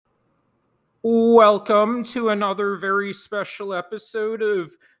Welcome to another very special episode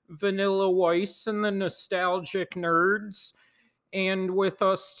of Vanilla Weiss and the Nostalgic Nerds. And with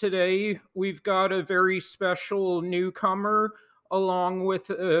us today, we've got a very special newcomer along with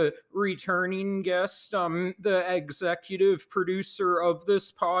a returning guest, the executive producer of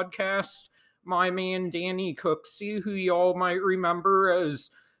this podcast, my man Danny Cooksey, who y'all might remember as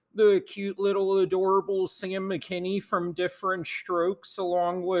the cute little adorable Sam McKinney from Different Strokes,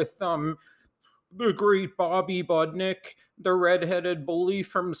 along with the great Bobby Budnick, the redheaded bully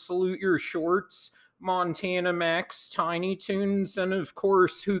from Salute Your Shorts, Montana Max, Tiny Toons, and of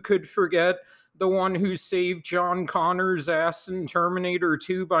course, who could forget the one who saved John Connor's ass in Terminator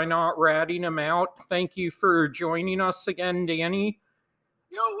 2 by not ratting him out. Thank you for joining us again, Danny.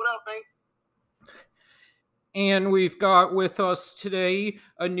 Yo, what up, man? And we've got with us today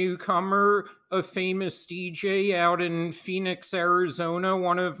a newcomer, a famous DJ out in Phoenix, Arizona,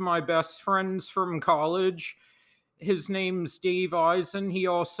 one of my best friends from college. His name's Dave Eisen. He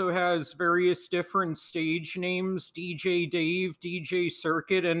also has various different stage names, DJ Dave, DJ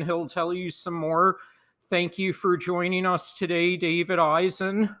Circuit, and he'll tell you some more. Thank you for joining us today, David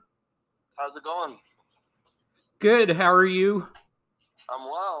Eisen. How's it going? Good. How are you? I'm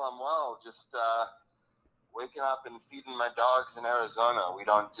well. Just waking up and feeding my dogs in Arizona. We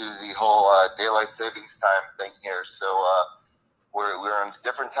don't do the whole daylight savings time thing here, so we're in a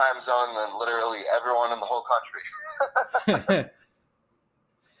different time zone than literally everyone in the whole country.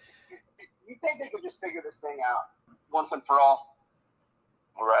 You think they could just figure this thing out once and for all?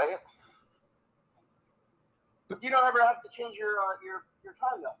 Right? You don't ever have to change your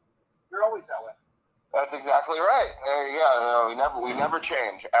time though. You're always that way. That's exactly right. No, we never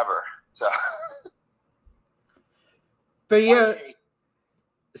change ever. So. But yeah,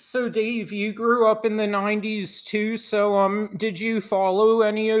 so Dave, you grew up in the 90s too, so did you follow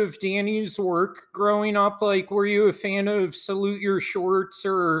any of Danny's work growing up? Like, were you a fan of Salute Your Shorts,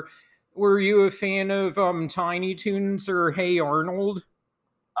 or were you a fan of Tiny Toons or Hey Arnold?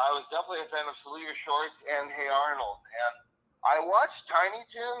 I was definitely a fan of Salute Your Shorts and Hey Arnold, and I watched Tiny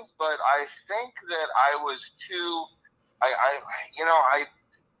Toons, but I think that I was too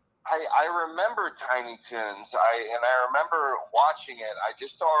I remember Tiny Toons. I remember watching it. I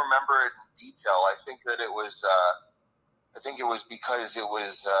just don't remember it in detail. I think it was because it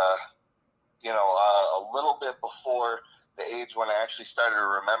was a little bit before the age when I actually started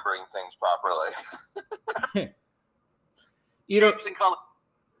remembering things properly. You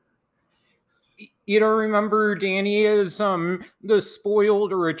don't remember Danny as the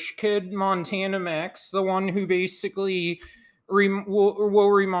spoiled rich kid, Montana Max, the one who basically will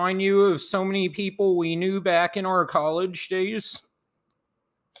remind you of so many people we knew back in our college days?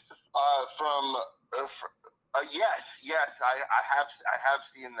 Yes, I have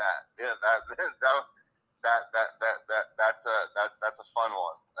seen that. Yeah, that's a fun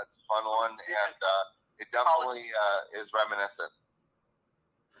one. That's a fun one, and it definitely is reminiscent.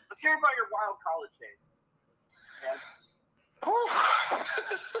 Let's hear about your wild college days.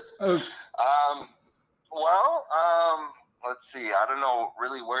 Let's see. I don't know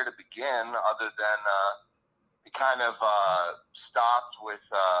really where to begin, other than it kind of stopped with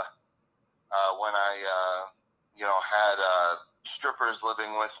when I had strippers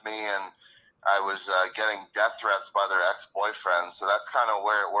living with me, and I was getting death threats by their ex-boyfriends. So that's kind of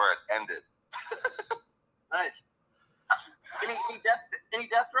where it ended. Nice. Any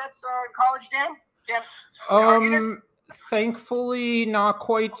death threats in college, Dan? Thankfully, not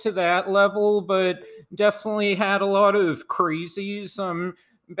quite to that level, but definitely had a lot of crazies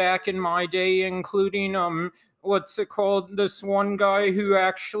back in my day, including what's it called? This one guy who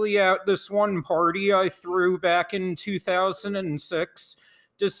actually, at this one party I threw back in 2006,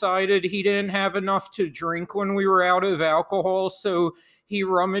 decided he didn't have enough to drink when we were out of alcohol, so he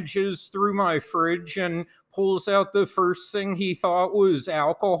rummages through my fridge and pulls out the first thing he thought was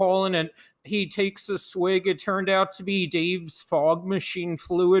alcohol, and he takes a swig. It turned out to be Dave's fog machine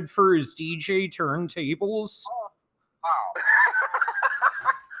fluid for his DJ turntables. Oh, wow.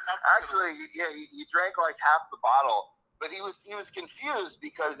 Actually, yeah, he drank like half the bottle, but he was confused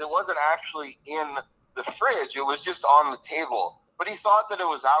because it wasn't actually in the fridge. It was just on the table, but he thought that it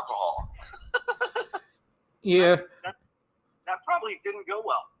was alcohol. Yeah. That probably didn't go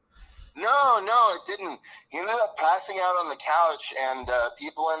well. No, it didn't. He ended up passing out on the couch, and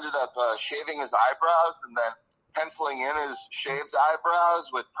people ended up shaving his eyebrows and then penciling in his shaved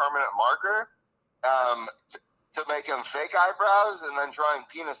eyebrows with permanent marker to make him fake eyebrows, and then drawing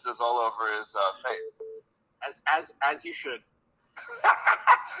penises all over his face. As you should.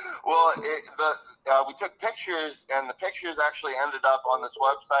 Well, we took pictures, and the pictures actually ended up on this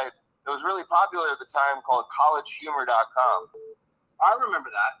website It was really popular at the time, called collegehumor.com. I remember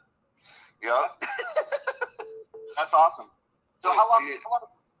that. Yep. That's awesome. So how long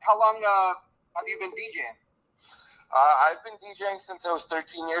have you been DJing? I've been DJing since I was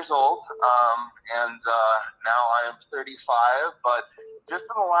 13 years old, and now I am 35. But just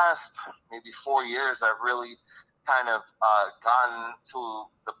in the last maybe 4 years, I've really kind of gotten to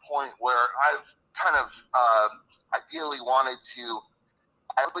the point where I've kind of ideally wanted to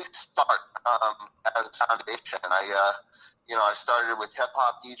at least start as a foundation. I started with hip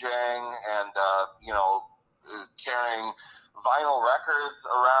hop DJing and carrying vinyl records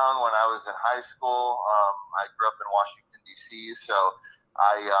around when I was in high school. I grew up in Washington D.C., so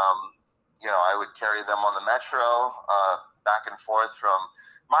I would carry them on the metro back and forth from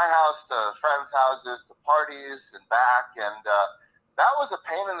my house to friends' houses to parties and back, and that was a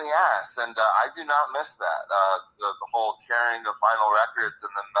pain in the ass, and I do not miss that. The whole carrying of vinyl records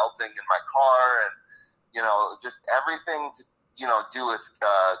and then melting in my car, and just everything to do with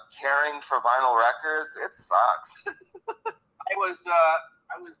caring for vinyl records. It sucks. I was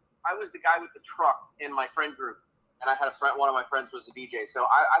the guy with the truck in my friend group, and I had a friend. One of my friends was a DJ, so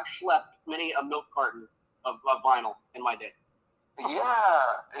I've schlepped many a milk carton of vinyl in my day. Yeah,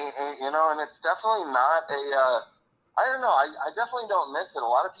 and it's definitely not a. I don't know. I definitely don't miss it. A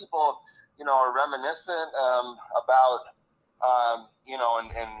lot of people, are reminiscent about,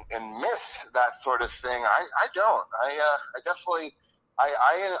 and miss that sort of thing. I don't. I definitely.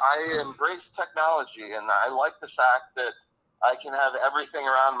 I embrace technology, and I like the fact that I can have everything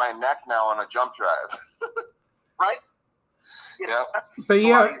around my neck now on a jump drive. Right? Yeah. But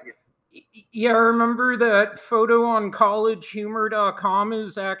yeah, I remember that photo on collegehumor.com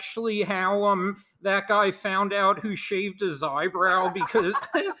is actually how that guy found out who shaved his eyebrow, because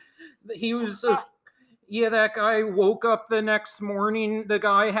he was that guy woke up the next morning. The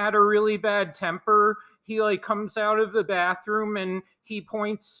guy had a really bad temper. He comes out of the bathroom and he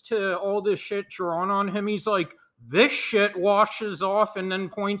points to all the shit drawn on him. He's like, "This shit washes off," and then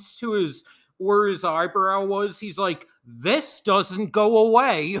points to where his eyebrow was. He's like, "This doesn't go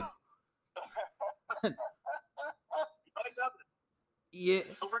away." Yeah. You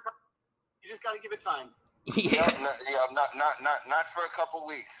just got to give it time. Yeah. Not for a couple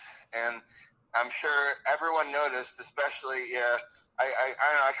weeks, and I'm sure everyone noticed. Especially,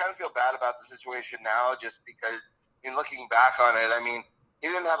 I kind of feel bad about the situation now, just because in looking back on it, I mean, he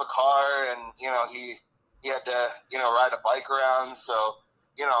didn't have a car, and he had to ride a bike around, so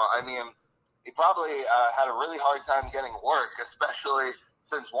I mean, he probably had a really hard time getting work, especially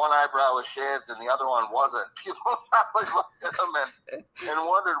since one eyebrow was shaved and the other one wasn't. People probably looked at him and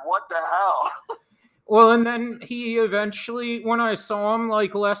wondered what the hell. Well, and then he eventually, when I saw him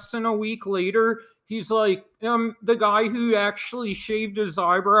less than a week later, he's like, the guy who actually shaved his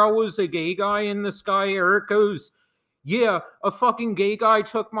eyebrow was a gay guy, and this guy, Eric, goes, "Yeah, a fucking gay guy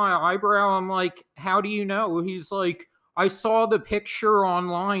took my eyebrow." I'm like, "How do you know?" He's like, "I saw the picture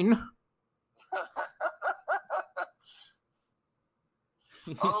online."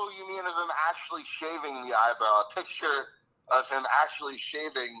 Oh, you mean of him actually shaving the eyebrow? A picture of him actually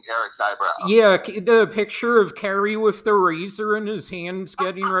shaving Eric's eyebrow? Yeah, the picture of Carrie with the razor in his hands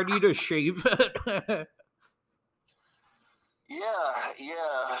getting ready to shave it.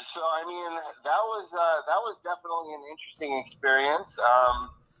 Yeah. So I mean, that was definitely an interesting experience.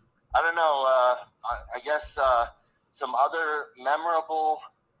 I don't know. I guess some other memorable,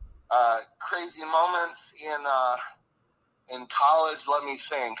 crazy moments in college. Let me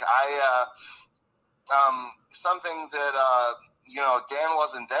think. Something that Dan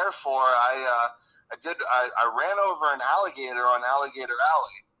wasn't there for. I ran over an alligator on Alligator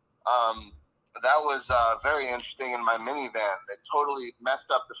Alley. That was very interesting in my minivan. It totally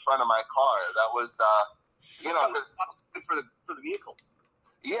messed up the front of my car. That was because good for the vehicle.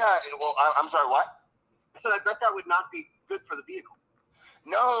 Yeah. Well, I'm sorry. What? I said I bet that would not be good for the vehicle.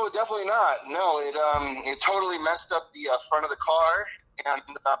 No, definitely not. No, it totally messed up the front of the car, and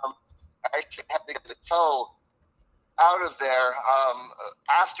I actually had to get the tow out of there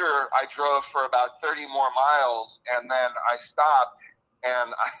after I drove for about 30 more miles, and then I stopped,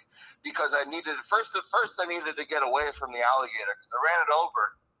 and because I needed first I needed to get away from the alligator, because I ran it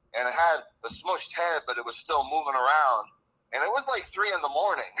over, and it had a smushed head, but it was still moving around, and it was like 3 a.m,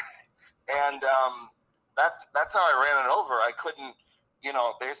 and that's how I ran it over. I couldn't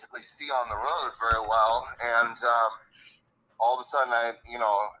basically see on the road very well, and all of a sudden I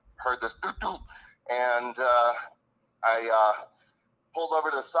heard this doo-doo, and I pulled over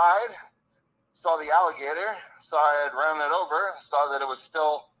to the side, saw the alligator, saw I had run it over, saw that it was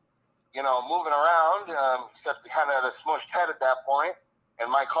still moving around, except it kind of had a smushed head at that point,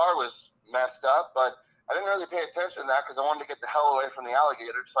 and my car was messed up, but I didn't really pay attention to that because I wanted to get the hell away from the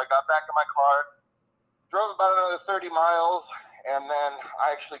alligator. So I got back in my car, drove about another 30 miles, and then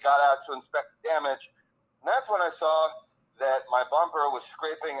I actually got out to inspect the damage. And that's when I saw that my bumper was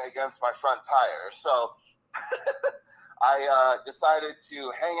scraping against my front tire. So I decided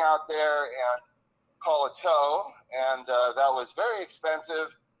to hang out there and call a tow, and that was very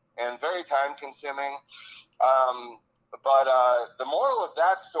expensive and very time consuming. But the moral of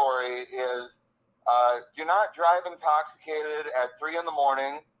that story is do not drive intoxicated at 3 in the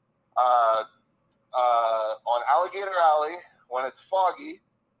morning on Alligator Alley when it's foggy,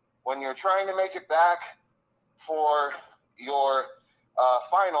 when you're trying to make it back for your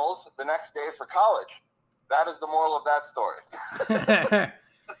finals the next day for college. That is the moral of that story. Like a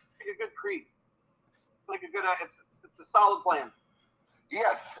good creep. Like a good, it's a solid plan.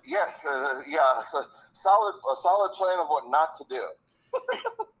 Yes, yeah. It's a solid plan of what not to do.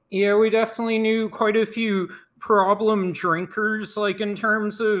 Yeah, we definitely knew quite a few problem drinkers, like in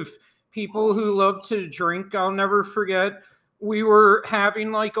terms of people who love to drink. I'll never forget, we were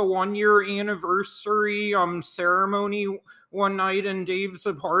having like a 1-year anniversary ceremony one night in Dave's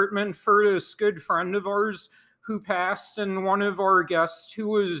apartment for this good friend of ours who passed, and one of our guests who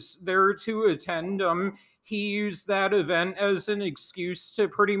was there to attend he used that event as an excuse to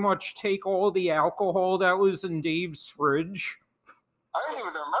pretty much take all the alcohol that was in Dave's fridge. I didn't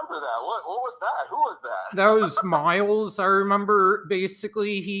even remember that. What was that? Who was that? That was Miles. I remember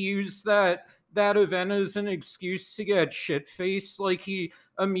basically he used that event as an excuse to get shit-faced. Like, he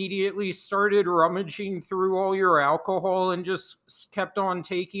immediately started rummaging through all your alcohol and just kept on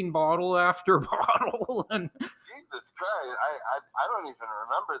taking bottle after bottle. And Jesus Christ, I don't even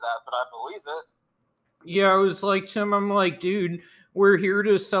remember that, but I believe it. Yeah, I was like to him, I'm like, dude, we're here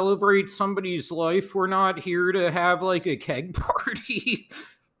to celebrate somebody's life. We're not here to have like a keg party.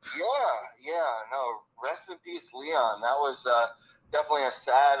 Yeah, no, rest in peace, Leon. That was definitely a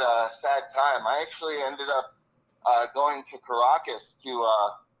sad time. I actually ended up going to Caracas to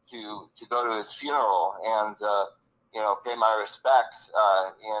go to his funeral and pay my respects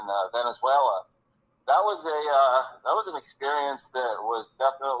in Venezuela. That was an experience that was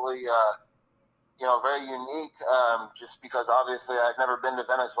definitely very unique, just because obviously I've never been to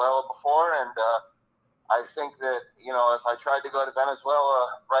Venezuela before, and I think that, if I tried to go to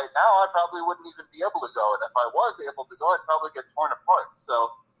Venezuela right now, I probably wouldn't even be able to go, and if I was able to go, I'd probably get torn apart. So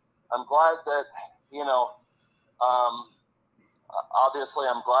I'm glad that, obviously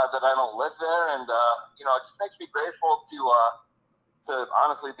I'm glad that I don't live there, and it just makes me grateful to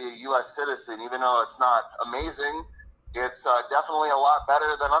honestly be a U.S. citizen, even though it's not amazing. It's definitely a lot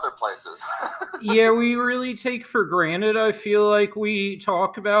better than other places. Yeah, we really take for granted. I feel like we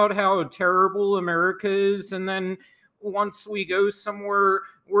talk about how terrible America is, and then once we go somewhere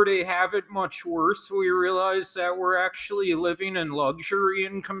where they have it much worse, we realize that we're actually living in luxury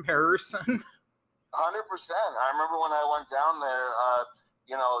in comparison. 100%. I remember when I went down there,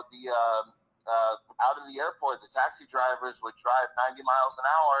 out of the airport, the taxi drivers would drive 90 miles an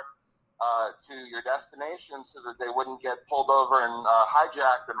hour to your destination so that they wouldn't get pulled over and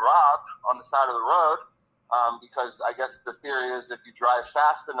hijacked and robbed on the side of the road, because I guess the theory is if you drive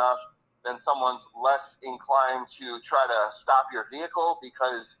fast enough, then someone's less inclined to try to stop your vehicle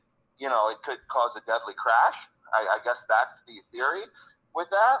because, it could cause a deadly crash. I guess that's the theory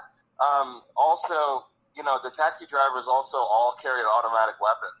with that. Also, the taxi drivers also all carried automatic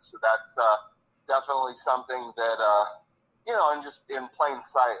weapons. So that's definitely something that, and just in plain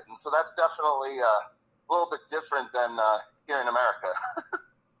sight. And so that's definitely a little bit different than here in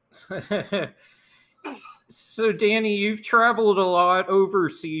America. So, Danny, you've traveled a lot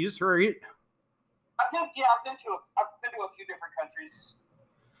overseas, right? I've been to a few different countries.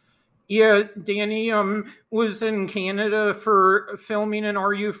 Yeah, Danny was in Canada for filming an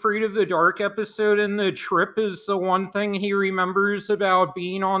Are You Afraid of the Dark episode, and the trip is the one thing he remembers about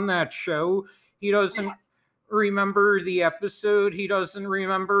being on that show. He doesn't remember the episode, he doesn't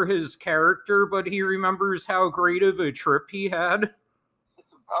remember his character, but he remembers how great of a trip he had.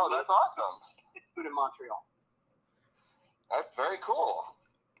 Oh, that's awesome. Food in Montreal. That's very cool.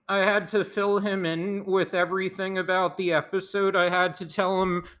 I had to fill him in with everything about the episode. I had to tell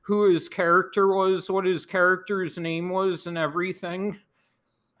him who his character was, what his character's name was, and everything.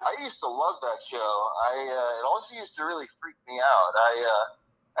 I used to love that show. It also used to really freak me out.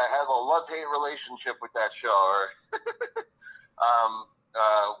 I had a love-hate relationship with that show,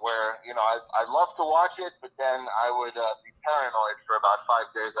 where, I'd love to watch it, but then I would be paranoid for about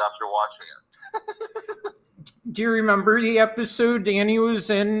 5 days after watching it. Do you remember the episode Danny was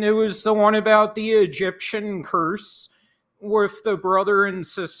in? It was the one about the Egyptian curse, with the brother and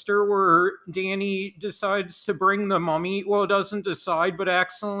sister where Danny decides to bring the mummy. Well, doesn't decide, but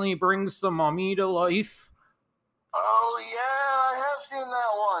accidentally brings the mummy to life. Oh yeah, I have seen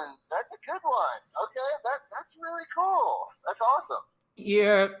that one. That's a good one. Okay, that's really cool. That's awesome.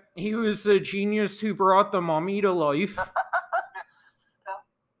 Yeah, he was a genius who brought the mummy to life.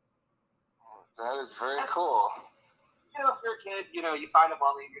 That is very cool. You know, if you're a kid, you know, you find a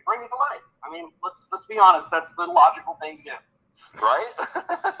mummy, you bring it to life. I mean, let's be honest. That's the logical thing to do. Right?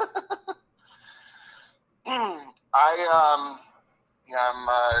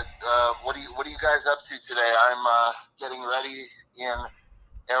 What are you guys up to today? I'm getting ready in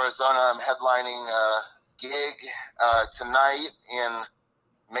Arizona. I'm headlining a gig tonight in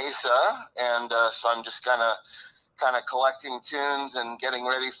Mesa, and so I'm just kind of collecting tunes and getting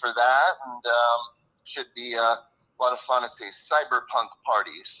ready for that, and should be a lot of fun. It's a cyberpunk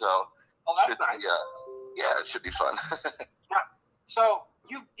party, so that's nice. Yeah, it should be fun. Yeah. So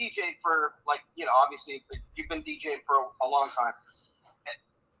you've DJed for, like, you know, obviously you've been DJing for a long time.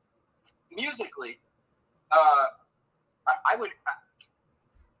 Musically, I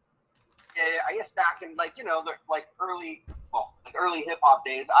guess back in, like, you know, the like early hip hop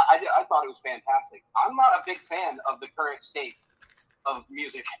days, I thought it was fantastic. I'm not a big fan of the current state of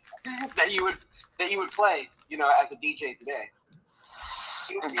music that you would play, you know, as a DJ today.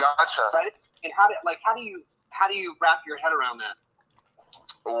 Gotcha. Right? And how do you wrap your head around that?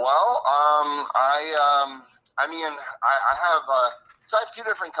 Well, I have so I have two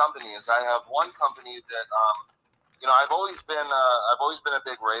different companies. I have one company that you know, I've always been a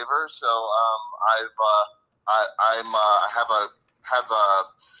big raver. So I have a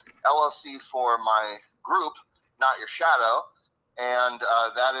LLC for my group, Not Your Shadow, and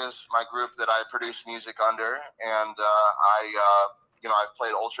that is my group that I produce music under. And I've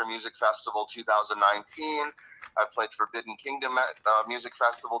played Ultra Music Festival 2019. I've played Forbidden Kingdom Music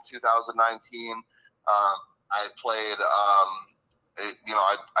Festival 2019. I've played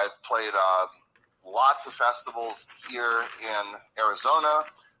lots of festivals here in Arizona.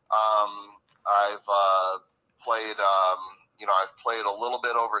 I've played a little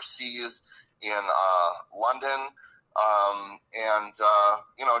bit overseas in London, and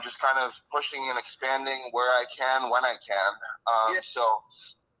just kind of pushing and expanding where I can, when I can. So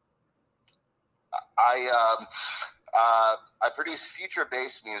I produce future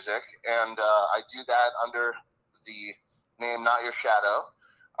bass music, and I do that under the name Not Your Shadow.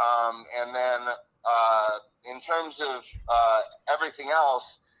 And then in terms of everything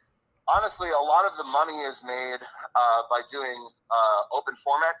else, honestly, a lot of the money is made by doing open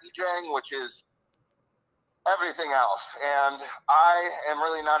format DJing, which is everything else. And I am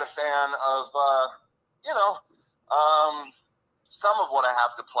really not a fan of, some of what I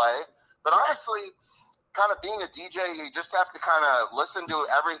have to play. But honestly, kind of being a DJ, you just have to kind of listen to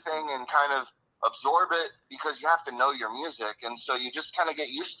everything and kind of absorb it, because you have to know your music. And so you just kind of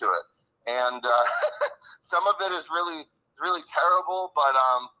get used to it. And some of it is really, really terrible, but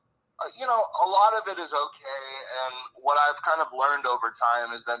a lot of it is okay. And what I've kind of learned over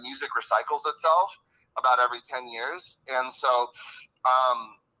time is that music recycles itself about every 10 years. And so,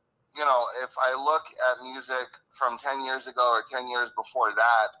 if I look at music from 10 years ago or 10 years before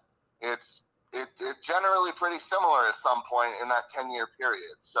that, it's generally pretty similar at some point in that 10-year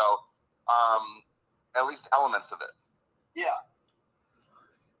period. So at least elements of it. Yeah.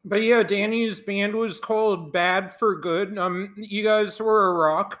 But yeah, Danny's band was called Bad for Good. You guys were a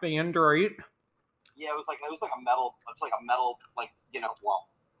rock band, right? Yeah, it was like a metal, well,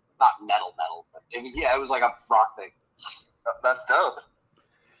 not metal, but it was like a rock thing. That's dope.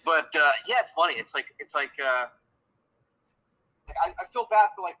 But it's funny. It's like I feel bad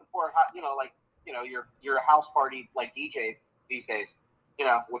for like the poor, your house party like DJ these days. You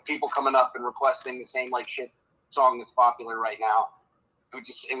know, with people coming up and requesting the same like shit song that's popular right now.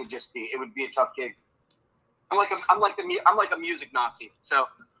 It would be a tough gig. I'm like a music Nazi. So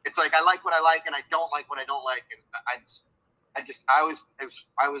it's like I like what I like and I don't like what I don't like, and I always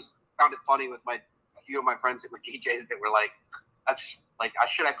found it funny with a few of my friends that were DJs that were like,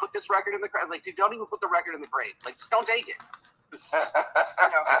 should I put this record in the crate? I was like, dude, don't even put the record in the crate. Like, just don't take it.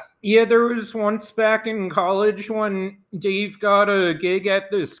 Yeah, there was once back in college when Dave got a gig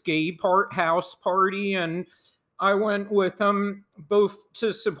at this gay house party, and I went with him both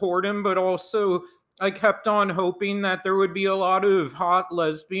to support him, but also I kept on hoping that there would be a lot of hot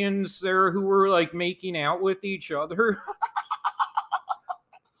lesbians there who were like making out with each other.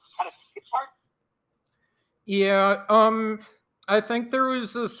 Yeah, I think there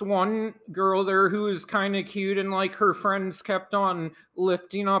was this one girl there who was kind of cute, and like her friends kept on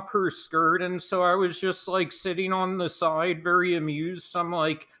lifting up her skirt, and so I was just like sitting on the side, very amused. I'm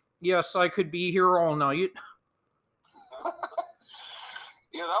like, yes, I could be here all night.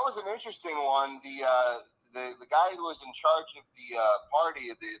 Yeah, that was an interesting one. The guy who was in charge of the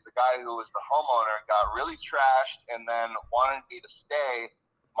party, the guy who was the homeowner, got really trashed and then wanted me to stay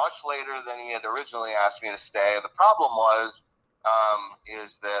much later than he had originally asked me to stay. The problem was,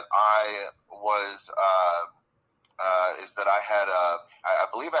 is that I was, is that I had I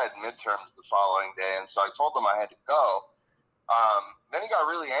believe I had midterms the following day, and so I told him I had to go. Then he got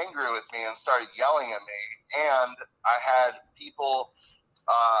really angry with me and started yelling at me, and I had people.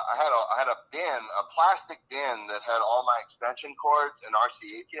 I had a bin, a plastic bin that had all my extension cords and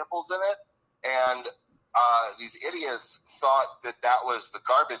RCA cables in it, and these idiots thought that that was the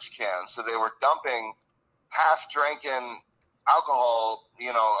garbage can, so they were dumping half-drinking alcohol,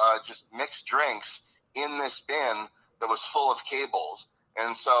 just mixed drinks in this bin that was full of cables.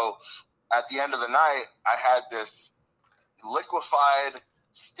 And so at the end of the night, I had this liquefied,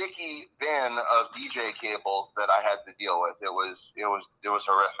 sticky bin of DJ cables that I had to deal with. It was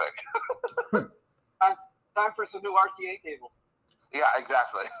horrific. Time for some new RCA cables. Yeah,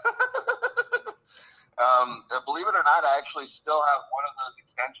 exactly. Believe it or not, I actually still have one of those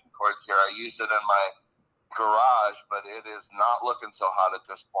extension cords here. I use it in my garage, but it is not looking so hot at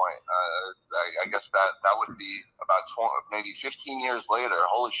this point. I guess that would be about maybe 15 years later.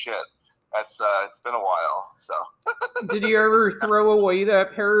 Holy shit. It's been a while. So Did you ever throw away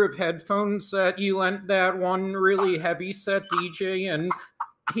that pair of headphones that you lent that one really heavy set DJ, and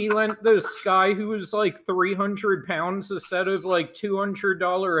he lent this guy who was like 300 pounds a set of like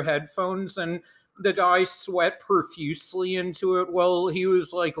 $200 headphones, and the guy sweat profusely into it while he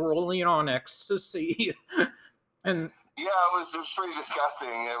was like rolling on ecstasy? And yeah, it was pretty disgusting.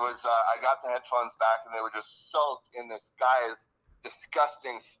 It was I got the headphones back and they were just soaked in this guy's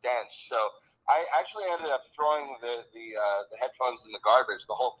disgusting stench. So I actually ended up throwing the headphones in the garbage,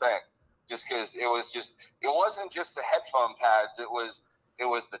 the whole thing, just because it wasn't just the headphone pads. It was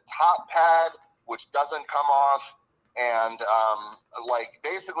the top pad, which doesn't come off, and like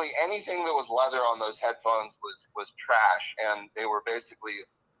basically anything that was leather on those headphones was trash, and they were basically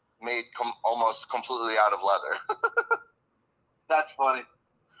made almost completely out of leather. That's funny.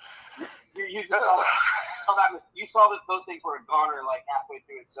 You just you saw that those things were a goner like halfway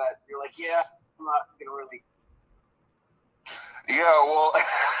through his set. You're like, yeah, I'm not gonna really. Yeah, well,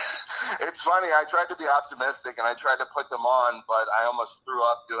 it's funny. I tried to be optimistic and I tried to put them on, but I almost threw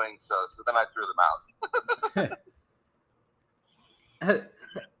up doing so. So then I threw them out.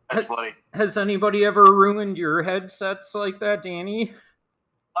 That's funny. Has anybody ever ruined your headsets like that, Danny?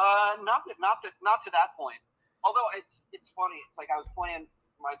 Not to that point. Although it's funny. It's like I was playing.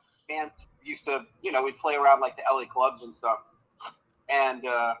 My band used to, we'd play around like the LA clubs and stuff, and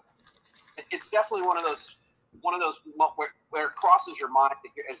it's definitely one of those where it crosses your mind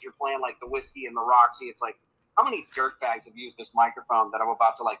as you're playing like the Whiskey and the Roxy. It's like, how many dirtbags have used this microphone that I'm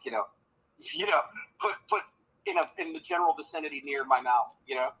about to put in the general vicinity near my mouth?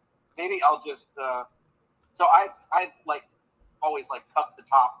 Maybe I'll just. So I like always like cut the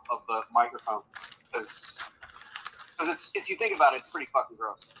top of the microphone because it's, if you think about it, it's pretty fucking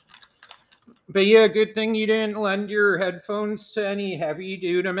gross. But yeah, good thing you didn't lend your headphones to any heavy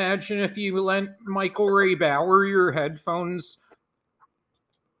dude. Imagine if you lent Michael Ray Bauer your headphones.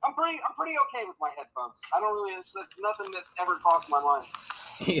 I'm pretty okay with my headphones. I don't really. It's nothing that ever crossed my mind.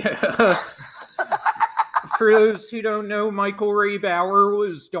 Yeah. For those who don't know, Michael Ray Bauer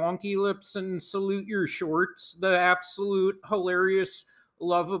was Donkey Lips and Salute Your Shorts, the absolute hilarious,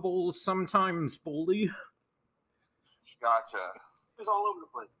 lovable, sometimes bully. Gotcha. He was all over the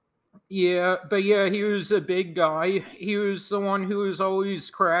place. Yeah, but yeah, he was a big guy. He was the one who was always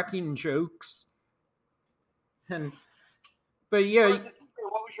cracking jokes. But yeah.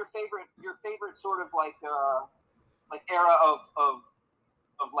 What was your favorite sort of like era of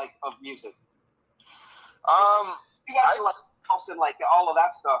music? You guys like house and like all of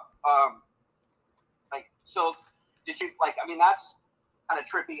that stuff. So did you like? I mean, that's kind of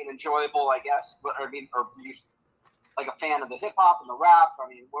trippy and enjoyable, I guess. But I mean, or were you like a fan of the hip hop and the rap? I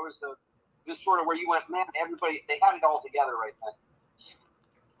mean, what was this sort of where you went, man? Everybody, they had it all together right then.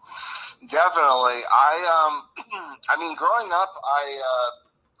 Definitely. I mean, growing up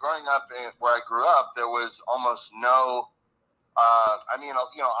where I grew up, there was almost no. I mean,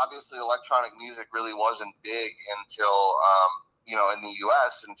 obviously electronic music really wasn't big until, in the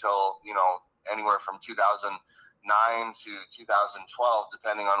U.S. until, anywhere from 2009 to 2012,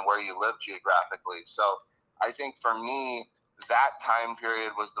 depending on where you live geographically. So I think for me, that time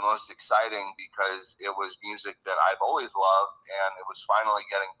period was the most exciting because it was music that I've always loved, and it was finally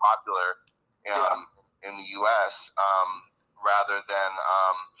getting popular in the U.S. Rather than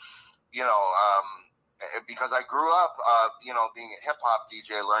because I grew up being a hip hop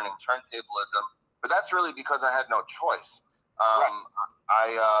DJ, learning turntablism, but that's really because I had no choice.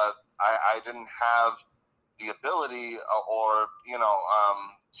 I didn't have the ability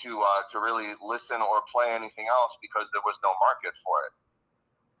to really listen or play anything else because there was no market for it.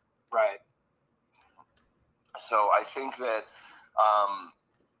 Right. So I think that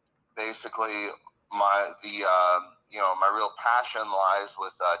basically my real passion lies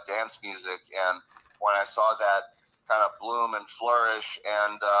with dance music, and when I saw that kind of bloom and flourish,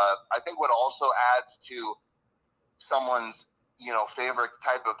 and I think what also adds to someone's favorite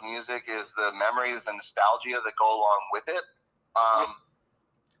type of music is the memories and nostalgia that go along with it.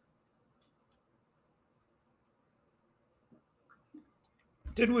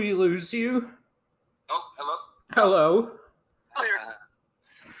 Did we lose you? Oh, hello? Hello.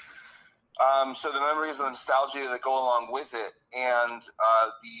 So the memories and nostalgia that go along with it, and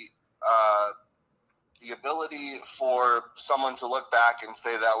the ability for someone to look back and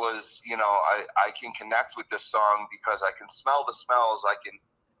say that was, I can connect with this song because I can smell the smells. I can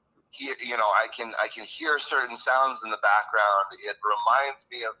hear, I can hear certain sounds in the background. It reminds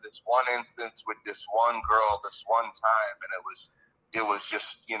me of this one instance with this one girl, this one time, and it was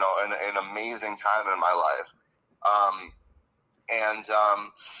just, an amazing time in my life.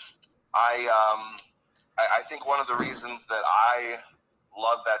 I think one of the reasons that I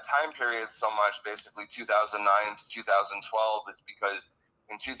love that time period so much, basically 2009 to 2012, is because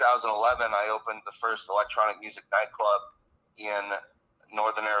in 2011 I opened the first electronic music nightclub in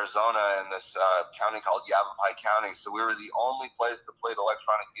northern Arizona in this county called Yavapai County. So we were the only place that played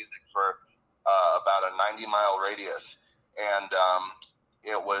electronic music for about a 90-mile radius, and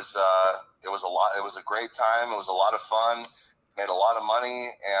it was a lot. It was a great time. It was a lot of fun. Made a lot of money,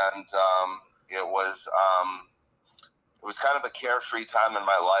 and it was kind of a carefree time in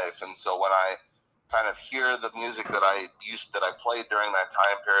my life. And so when I kind of hear the music that I played during that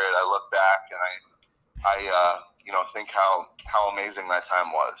time period, I look back and I think how amazing that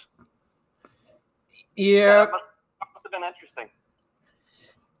time was. Yeah, that must have been interesting.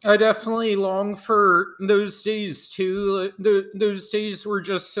 I definitely long for those days too. Those days were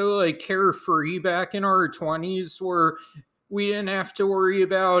just so like carefree back in our 20s, where we didn't have to worry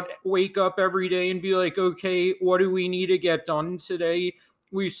about wake up every day and be like, okay, what do we need to get done today?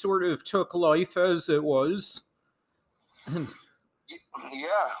 We sort of took life as it was. Yeah.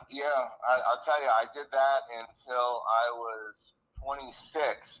 I'll tell you, I did that until I was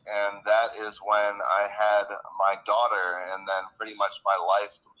 26, and that is when I had my daughter, and then pretty much my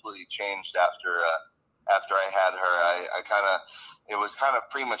life completely changed after I had her. It was kind of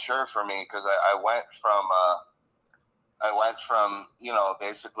premature for me because I went from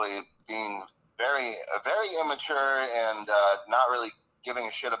basically being very immature and not really giving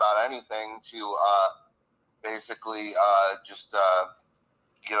a shit about anything to basically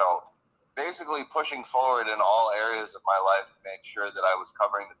basically pushing forward in all areas of my life to make sure that I was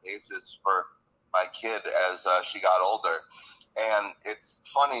covering the bases for my kid as she got older. And it's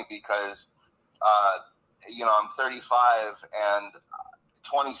funny because I'm 35 and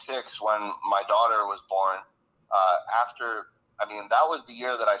 26 when my daughter was born. That was the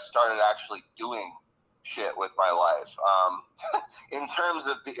year that I started actually doing shit with my life. In terms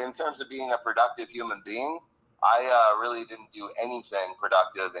of being a productive human being, I really didn't do anything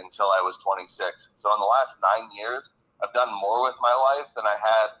productive until I was 26. So in the last 9 years, I've done more with my life than I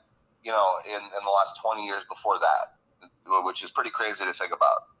had, in the last 20 years before that, which is pretty crazy to think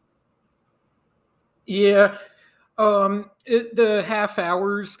about. Yeah. The half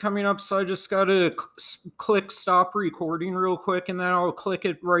hour's coming up, so I just gotta click stop recording real quick, and then I'll click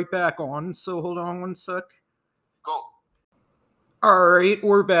it right back on. So hold on one sec. Cool. All right,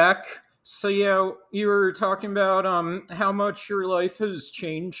 we're back. So yeah, you were talking about how much your life has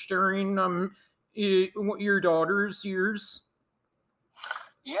changed during your daughter's years.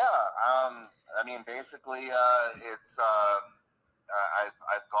 Yeah, basically, it's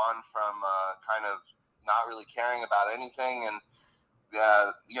I've gone from kind of not really caring about anything, and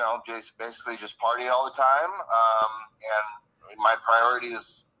just basically just party all the time. And my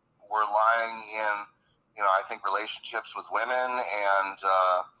priorities were lying in, I think relationships with women, and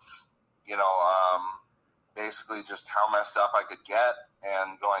basically just how messed up I could get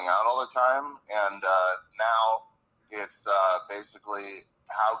and going out all the time. And now it's basically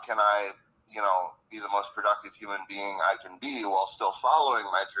how can I, be the most productive human being I can be while still following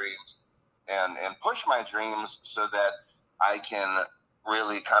my dreams and push my dreams so that I can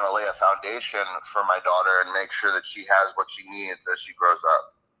really kind of lay a foundation for my daughter and make sure that she has what she needs as she grows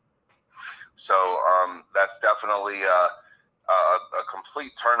up. So that's definitely a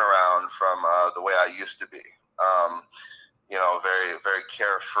complete turnaround from the way I used to be. Very, very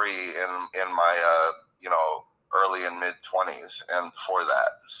carefree in my, early and mid 20s and before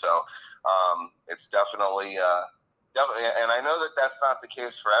that. So it's definitely, and I know that that's not the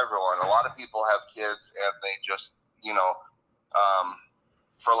case for everyone. A lot of people have kids and they just,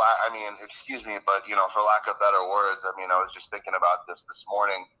 excuse me, but, for lack of better words, I was just thinking about this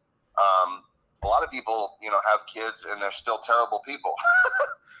morning. A lot of people, have kids and they're still terrible people.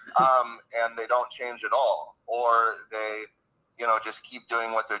 And they don't change at all, or they, just keep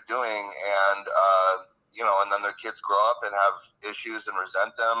doing what they're doing, and and then their kids grow up and have issues and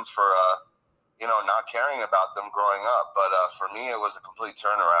resent them for not caring about them growing up. But for me, it was a complete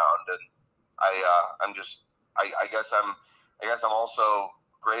turnaround, and I guess I'm also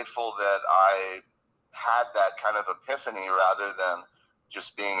grateful that I had that kind of epiphany rather than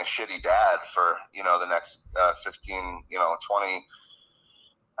just being a shitty dad for the next 15 20,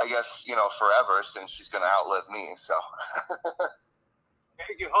 I guess, forever, since she's going to outlive me. So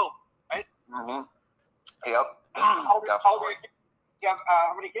you hope, right? Mm-hmm. Yep. How old are you? You have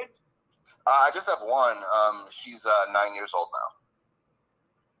how many kids? I just have one. She's 9 years old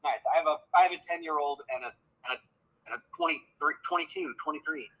now. Nice. I have a 10-year-old and a 22,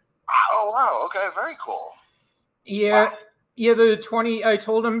 23. Oh wow. Okay. Very cool. Yeah. Wow. Yeah, the 20, I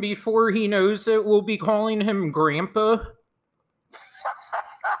told him before he knows it, we'll be calling him Grandpa.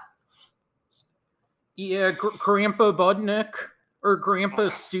 Yeah, Grandpa Budnick or Grandpa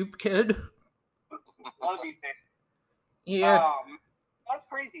Stoop Kid. One of these days. Yeah. That's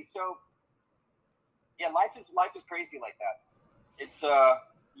crazy. So, yeah, life is crazy like that. It's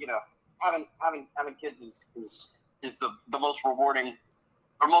having kids is the most rewarding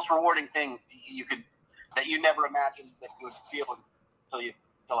thing that you never imagined that you would feel until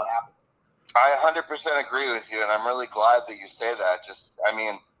it happened. I 100% agree with you, and I'm really glad that you say that.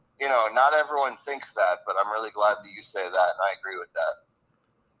 Not everyone thinks that, but I'm really glad that you say that, and I agree with that.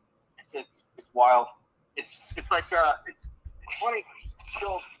 It's wild. It's like it's funny.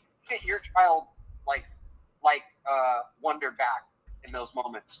 You'll get your child like wonder back in those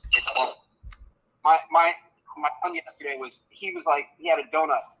moments. It's fun. My son yesterday he had a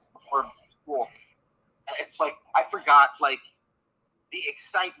donut before school. It's like I forgot the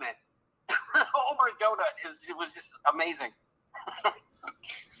excitement over a donut it was just amazing.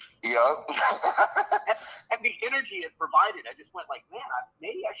 Yep. and the energy it provided, I just went man,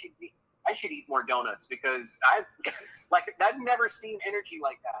 maybe I should eat more donuts, because I've never seen energy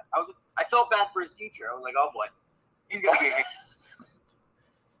like that. I felt bad for his teacher. I was like, oh boy, he's gonna be.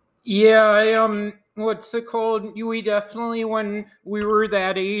 Yeah, what's it called? We definitely, when we were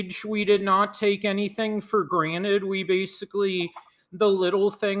that age, we did not take anything for granted. We basically, the little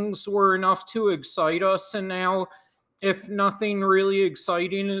things were enough to excite us, and now, if nothing really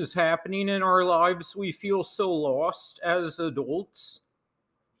exciting is happening in our lives, we feel so lost as adults.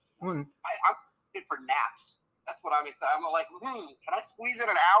 I'm good for naps. That's what I'm excited. I'm like, can I squeeze in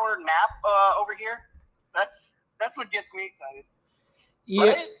an hour nap over here? That's what gets me excited.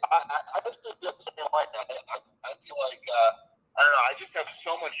 Yeah. Right? I actually feel the same way. I feel like, I don't know, I just have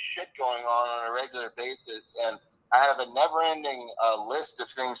so much shit going on a regular basis, and I have a never-ending list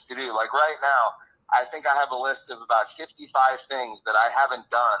of things to do. Like right now, I think I have a list of about 55 things that I haven't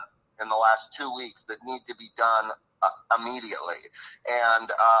done in the last 2 weeks that need to be done immediately. And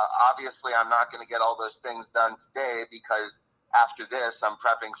obviously, I'm not going to get all those things done today, because after this, I'm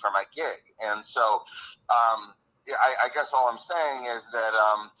prepping for my gig. And so, I guess all I'm saying is that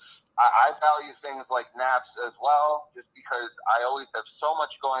I value things like naps as well, just because I always have so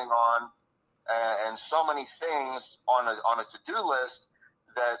much going on and so many things on a to-do list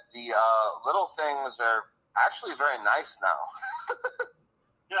that the little things are actually very nice now.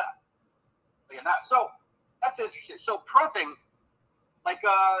 Yeah. So that's interesting. So prepping,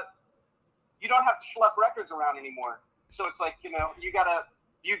 you don't have to schlep records around anymore. So it's like, you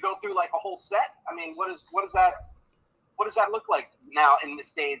go through a whole set. I mean, what does that look like now in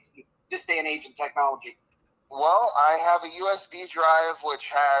this day and age in technology? Well, I have a USB drive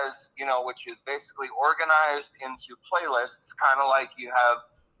which is basically organized into playlists, kind of like you have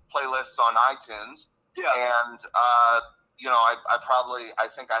playlists on iTunes. Yeah. And I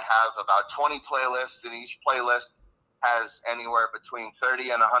think I have about 20 playlists, and each playlist has anywhere between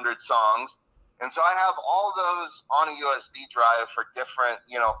 30 and 100 songs. And so I have all those on a USB drive for different,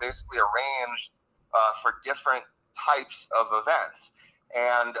 basically arranged for different types of events.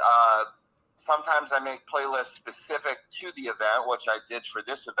 And sometimes I make playlists specific to the event, which I did for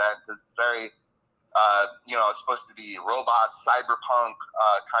this event because it's very, it's supposed to be robots, cyberpunk,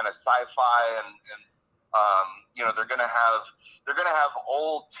 kind of sci-fi, and they're gonna have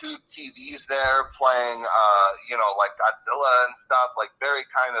old tube TVs there playing, like Godzilla and stuff, like very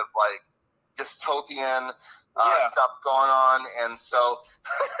kind of like dystopian stuff going on, and so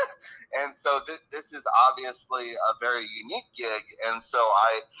this is obviously a very unique gig, and so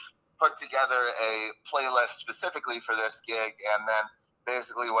I put together a playlist specifically for this gig, and then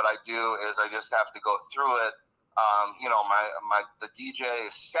basically what I do is I just have to go through it. The DJ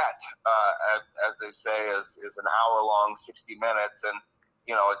set, as they say, is an hour long, 60 minutes, and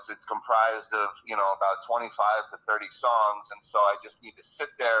it's comprised of about 25 to 30 songs, and so I just need to sit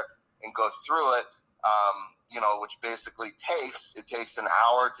there and go through it. Which basically takes an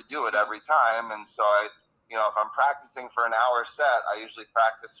hour to do it every time. And so if I'm practicing for an hour set, I usually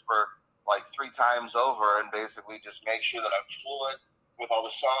practice for like 3 times over and basically just make sure that I'm fluent with all the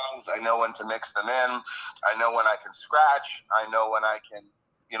songs. I know when to mix them in. I know when I can scratch. I know when I can,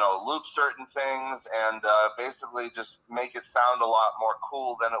 loop certain things, and basically just make it sound a lot more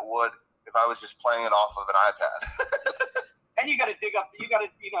cool than it would if I was just playing it off of an iPad. And you got to take the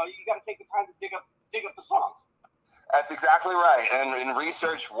time to dig up the songs. That's exactly right, and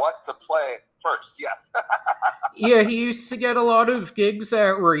research what to play first. Yes. Yeah, he used to get a lot of gigs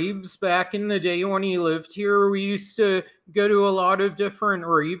at raves back in the day when he lived here. We used to go to a lot of different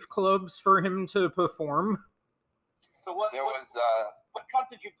rave clubs for him to perform. So what cut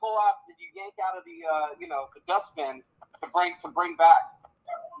did you pull out? Did you yank out of the dustbin to bring back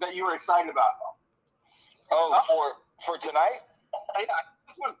that you were excited about? Oh, for tonight? Yeah,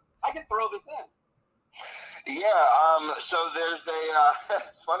 this one I can throw this in. Yeah, so there's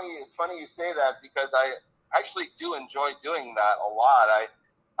it's funny you say that because I actually do enjoy doing that a lot.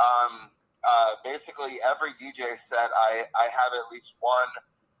 Basically every DJ set I have at least one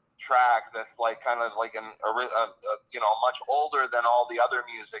track that's like kind of like much older than all the other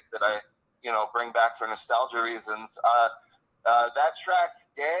music that I bring back for nostalgia reasons. That track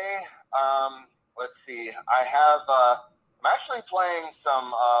today, let's see, I'm actually playing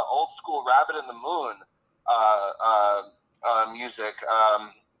some old school Rabbit in the Moon music.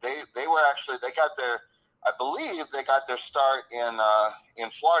 I believe they got their start in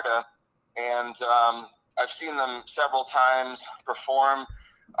Florida, and I've seen them several times perform.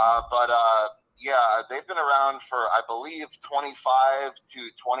 They've been around for, I believe, 25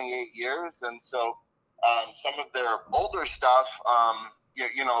 to 28 years, and so some of their older stuff,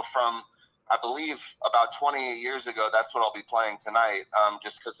 from I believe about 28 years ago, that's what I'll be playing tonight,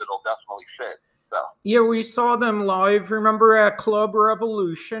 just because it'll definitely fit. So. Yeah, we saw them live, remember, at Club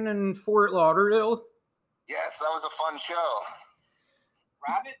Revolution in Fort Lauderdale? Yes, that was a fun show.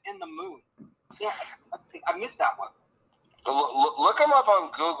 Rabbit in the Moon. Yeah, I missed that one. Look them up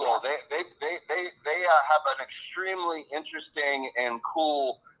on Google. They have an extremely interesting and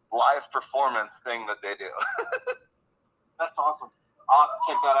cool live performance thing that they do. That's awesome. I'll have to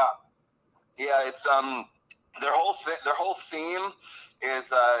check that out. Yeah, it's their whole theme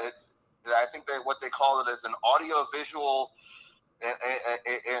is I think what they call it is an audiovisual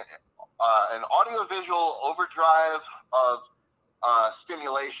overdrive of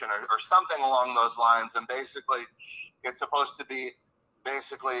stimulation or something along those lines, and basically it's supposed to be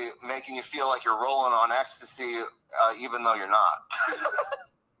basically making you feel like you're rolling on ecstasy even though you're not.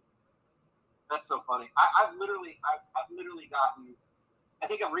 That's so funny. I've literally gotten, I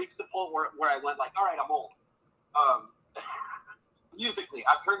think I've reached the point where I went like, all right, I'm old. Musically,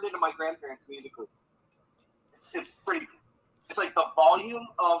 I've turned into my grandparents musically. It's pretty. It's like the volume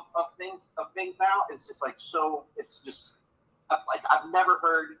of things now is just like so. It's just like I've never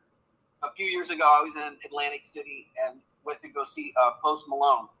heard. A few years ago, I was in Atlantic City and went to go see Post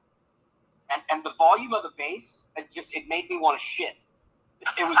Malone, and the volume of the bass it made me want to shit.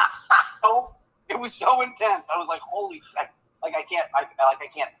 It was so intense. I was like, holy shit! Like I can't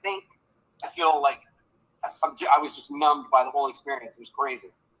think. I feel like I was just numbed by the whole experience. It was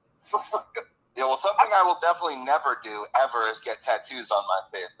crazy. Yeah, well, something I will definitely never do ever is get tattoos on my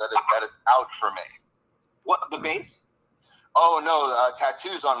face. That is out for me. What, the bass? Oh no,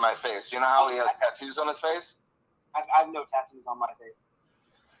 tattoos on my face. You know how he has tattoos on his face? I have no tattoos on my face.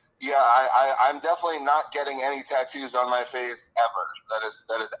 Yeah, I'm definitely not getting any tattoos on my face ever.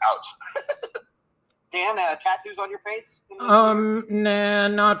 That is out. Dan, tattoos on your face? Nah,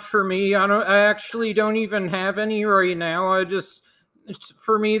 not for me. I actually don't even have any right now.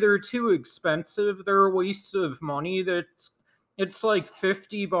 For me, they're too expensive. They're a waste of money. It's like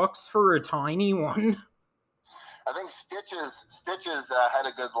 $50 for a tiny one. I think Stitches had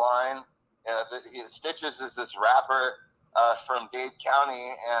a good line. Stitches is this rapper from Dade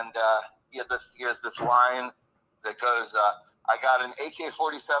County, and he has this line that goes, "I got an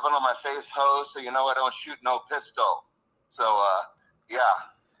AK-47 on my face, ho, so you know I don't shoot no pistol." So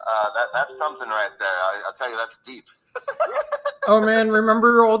that's something right there. I'll tell you, that's deep. Oh man,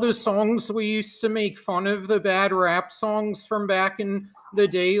 remember all the songs we used to make fun of, the bad rap songs from back in the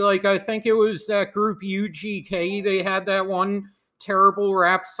day? Like, I think it was that group UGK, they had that one terrible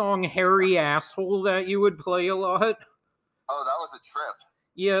rap song, Hairy Asshole, that you would play a lot. Oh, that was a trip.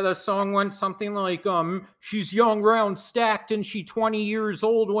 Yeah, the song went something like, she's young, round, stacked, and she 20 years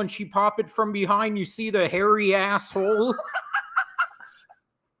old. When she pop it from behind, you see the hairy asshole.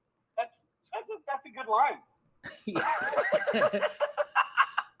 That's a good line.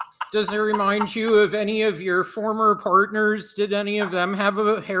 Does it remind you of any of your former partners? Did any of them have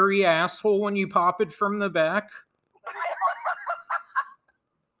a hairy asshole when you pop it from the back?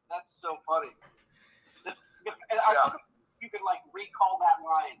 That's so funny. And I you could like recall that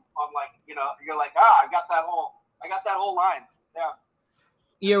line on like, you know, you're like, I got that whole line. Yeah.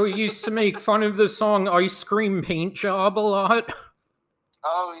 Yeah, we used to make fun of the song Ice Cream Paint Job a lot.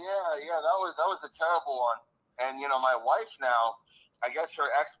 Oh yeah, that was a terrible one. And you know, my wife now, I guess her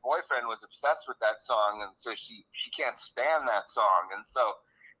ex-boyfriend was obsessed with that song, and so she can't stand that song, and so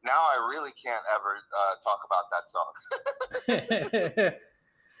now I really can't ever talk about that song.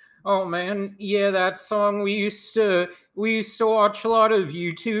 Oh man, yeah, that song. We used to watch a lot of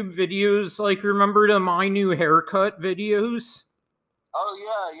YouTube videos. Like, remember the My New Haircut videos? Oh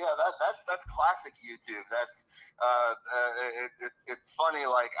yeah, that's classic YouTube. That's it's funny.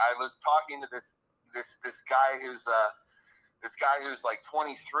 Like, I was talking to this guy who's like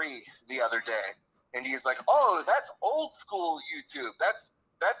 23 the other day, and he's like, "Oh, that's old school YouTube. That's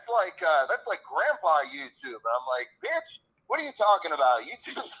like grandpa YouTube." And I'm like, "Bitch, what are you talking about?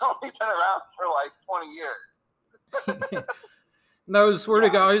 YouTube's only been around for like 20 years." Those were the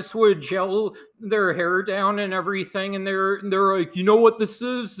guys who would gel their hair down and everything, and they're like, "You know what this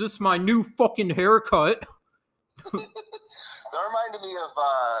is? This is my new fucking haircut." That reminded me of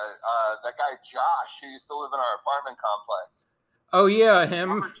that guy Josh who used to live in our apartment complex. Oh yeah, him.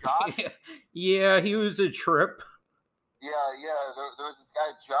 Remember Josh? Yeah, he was a trip. Yeah. There was this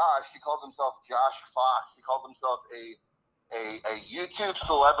guy Josh. He called himself Josh Fox. He called himself a YouTube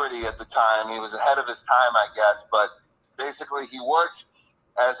celebrity at the time. He was ahead of his time, I guess. But basically, he worked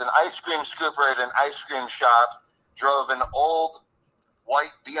as an ice cream scooper at an ice cream shop. Drove an old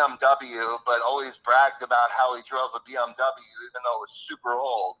white BMW, but always bragged about how he drove a BMW, even though it was super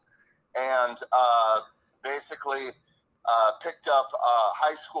old. And basically picked up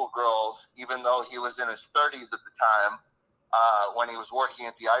high school girls, even though he was in his 30s at the time, when he was working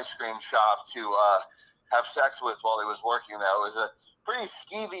at the ice cream shop, to have sex with while he was working there. It was a pretty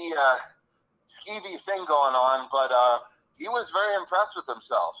skeevy thing going on, but he was very impressed with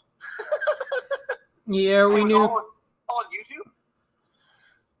himself. Yeah, we knew. On YouTube?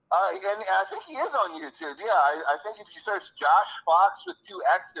 And I think he is on YouTube. Yeah, I think if you search Josh Fox with 2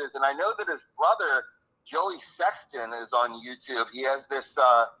 X's, and I know that his brother Joey Sexton is on YouTube. He has this.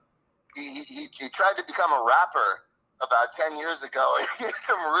 He tried to become a rapper about 10 years ago, and he has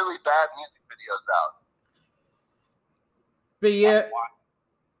some really bad music videos out. But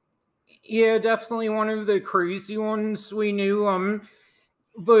yeah, definitely one of the crazy ones we knew.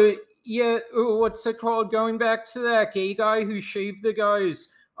 But yeah, what's it called? Going back to that gay guy who shaved the guy's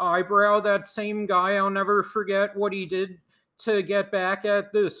eyebrow, that same guy, I'll never forget what he did to get back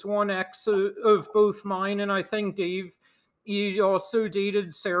at this one ex of both mine, and I think Dave, he also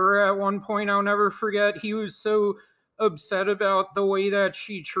dated Sarah at one point. I'll never forget. He was so upset about the way that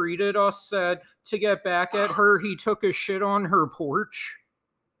she treated us that to get back at her, he took a shit on her porch.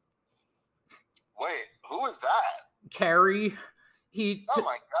 Wait, who was that? Carrie. Oh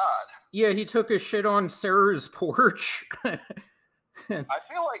my God. Yeah, he took a shit on Sarah's porch. I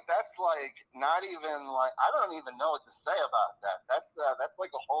feel like that's like not even like, I don't even know what to say about that. That's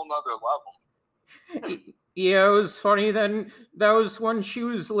like a whole nother level. Yeah, it was funny. Then that was when she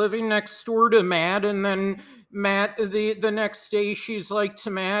was living next door to Matt, and then Matt the next day she's like to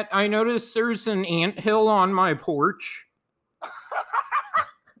Matt, "I noticed there's an anthill on my porch."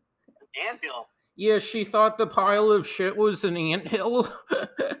 Anthill? Yeah, she thought the pile of shit was an anthill.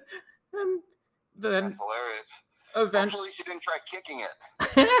 And then that's hilarious. Eventually, she didn't try kicking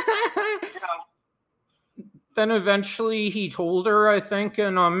it. Then eventually he told her, I think,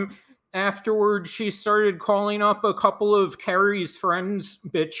 and afterwards she started calling up a couple of Carrie's friends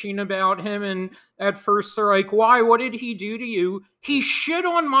bitching about him, and at first they're like, "Why? What did he do to you?" "He shit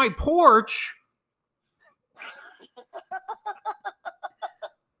on my porch."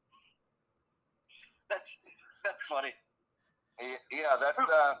 funny. Yeah, that's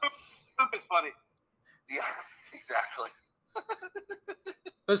Poop is funny. yeah, exactly.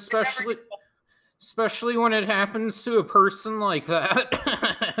 Especially when it happens to a person like that.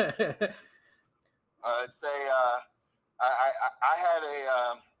 I'd say I had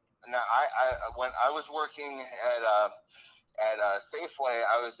a now I when I was working at Safeway,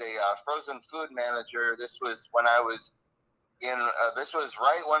 I was a frozen food manager. This was when I was in. This was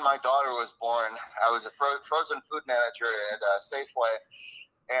right when my daughter was born. I was a frozen food manager at Safeway,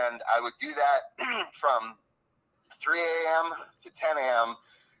 and I would do that from 3 a.m. to 10 a.m.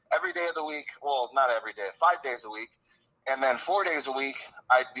 every day of the week. Well, not every day, 5 days a week. And then 4 days a week,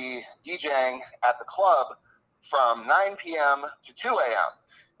 I'd be DJing at the club from 9 p.m. to 2 a.m.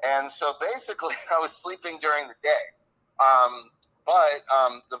 And so basically, I was sleeping during the day. But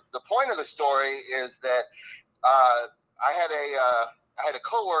the point of the story is that I had a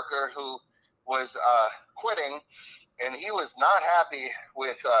coworker who was quitting, and he was not happy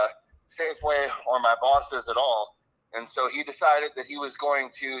with Safeway or my bosses at all. And so he decided that he was going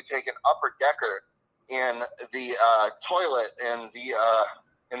to take an upper decker in the toilet in the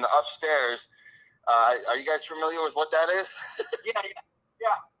upstairs. Are you guys familiar with what that is? Yeah.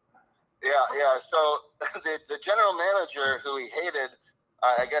 So the general manager, who he hated,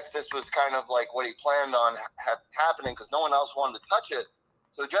 I guess this was kind of like what he planned on happening because no one else wanted to touch it.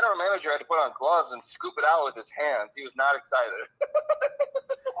 So the general manager had to put on gloves and scoop it out with his hands. He was not excited.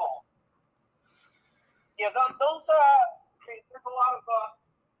 Oh. Yeah, those there's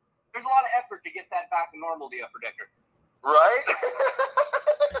a lot of effort to get that back to normal, the upper decker. Right?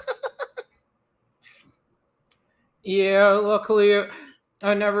 Yeah, luckily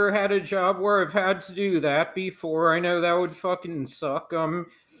I never had a job where I've had to do that before. I know that would fucking suck.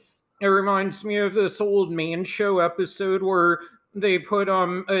 It reminds me of this old Man Show episode where they put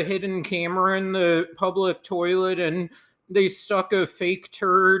a hidden camera in the public toilet and they stuck a fake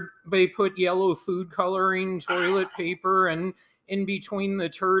turd. They put yellow food coloring toilet paper, and in between the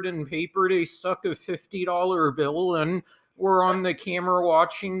turd and paper they stuck a $50 bill, and we're on the camera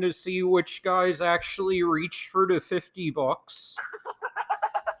watching to see which guys actually reached for the $50.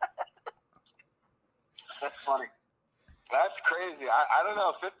 That's funny. That's crazy. I don't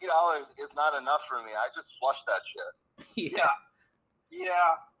know. $50 is not enough for me. I just flush that shit.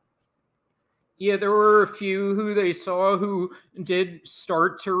 Yeah, there were a few who they saw who did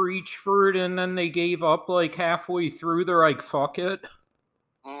start to reach for it, and then they gave up like halfway through. They're like, fuck it.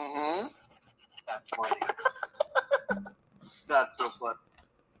 Mm-hmm. That's funny. That's so funny.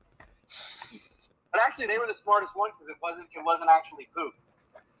 But actually, they were the smartest one because it wasn't actually poop.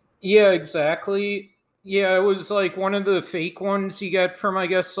 Yeah, exactly. Yeah, it was like one of the fake ones you get from, I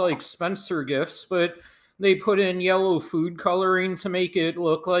guess, like Spencer Gifts, but they put in yellow food coloring to make it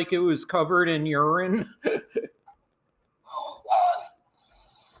look like it was covered in urine. Oh, God.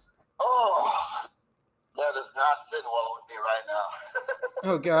 Oh, that is not sitting well with me right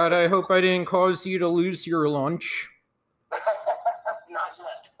now. Oh, God, I hope I didn't cause you to lose your lunch. Not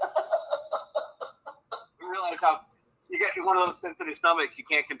yet. You realize how you get one of those sensitive stomachs, you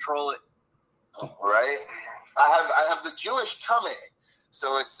can't control it. Right? I have the Jewish tummy,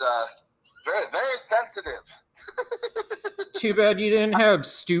 so it's very, very sensitive. Too bad you didn't have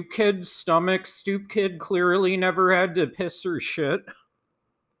Stoop Kid's stomach. Stoop Kid clearly never had to piss or shit.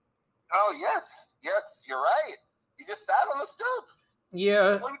 Oh, yes, you're right. He just sat on the stoop.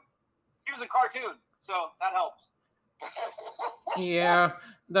 Yeah. He was a cartoon, so that helps. Yeah,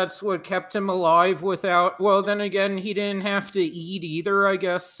 that's what kept him alive without... Well, then again, he didn't have to eat either, I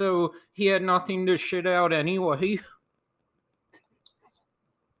guess, so he had nothing to shit out anyway.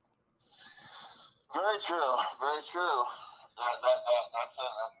 Very true. Very true.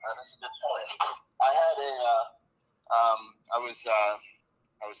 That's a good point. I had I was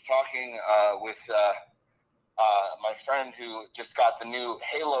talking with my friend who just got the new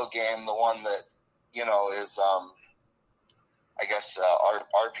Halo game, the one that is I guess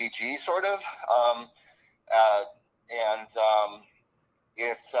RPG sort of, and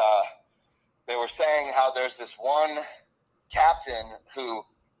it's they were saying how there's this one captain who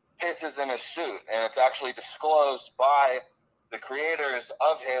pisses in his suit, and it's actually disclosed by the creators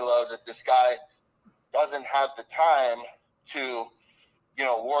of Halo that this guy doesn't have the time to,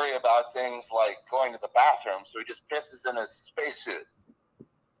 worry about things like going to the bathroom, so he just pisses in his spacesuit.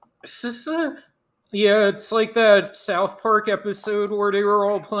 Yeah, it's like that South Park episode where they were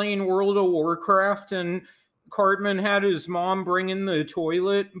all playing World of Warcraft, and Cartman had his mom bring in the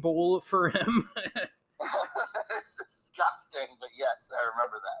toilet bowl for him. It's disgusting, but yes, I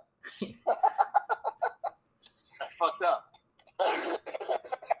remember that. That's fucked up.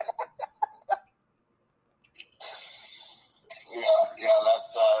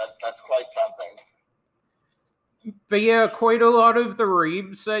 But yeah, quite a lot of the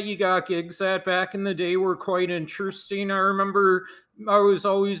raves that you got gigs at back in the day were quite interesting. I remember I was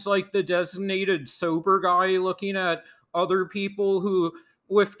always like the designated sober guy looking at other people who,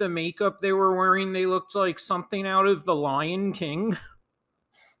 with the makeup they were wearing, they looked like something out of The Lion King. Do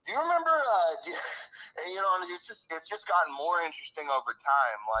you remember? It's just gotten more interesting over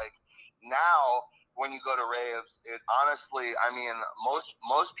time. Like now, when you go to raves, it honestly, I mean, most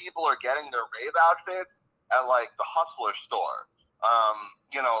people are getting their rave outfits at like the hustler store.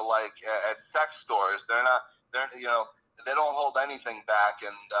 Like at sex stores. They don't hold anything back,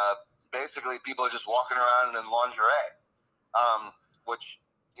 and basically people are just walking around in lingerie, which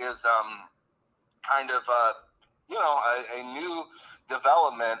is kind of a new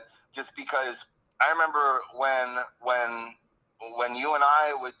development, just because I remember when you and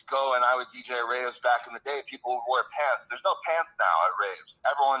I would go and I would DJ raves back in the day, people would wear pants. There's no pants now at raves.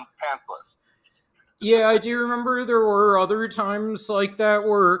 Everyone's pantsless. Yeah, I do remember there were other times like that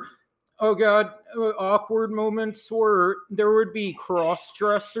where, oh god, awkward moments where there would be cross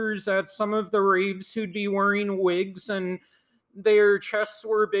dressers at some of the raves who'd be wearing wigs and their chests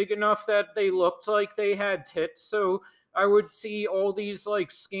were big enough that they looked like they had tits. So I would see all these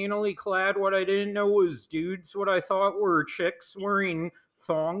like scantily clad, what I didn't know was dudes, what I thought were chicks wearing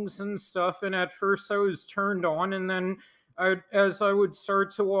thongs and stuff. And at first I was turned on, and then as I would start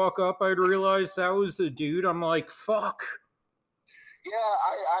to walk up, I'd realize that was a dude. I'm like, fuck. Yeah,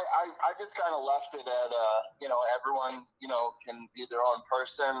 I just kind of left it at everyone can be their own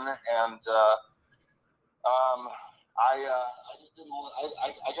person, and I just didn't.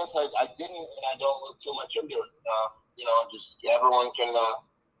 I guess I didn't, and I don't look too much into it. Just everyone can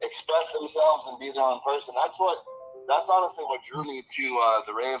express themselves and be their own person. That's honestly what drew me to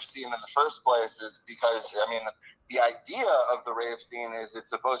the rave scene in the first place, is because I mean, the idea of the rave scene is it's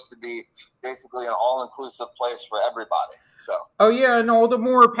supposed to be basically an all-inclusive place for everybody. So. Oh yeah, and all the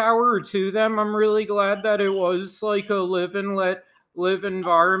more power to them. I'm really glad that it was like a live and let live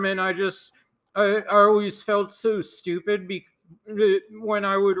environment. I always felt so stupid when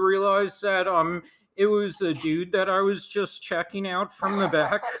I would realize that it was a dude that I was just checking out from the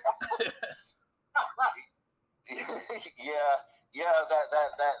back. Yeah,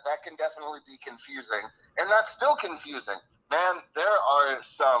 that can definitely be confusing, and that's still confusing, man. There are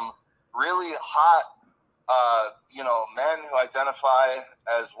some really hot, men who identify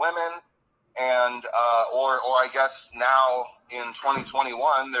as women, and or I guess now in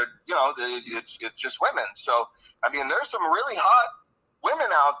 2021, it's just women. So I mean, there's some really hot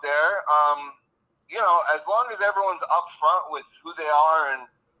women out there. As long as everyone's upfront with who they are and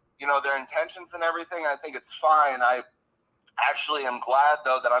their intentions and everything, I think it's fine. I actually am glad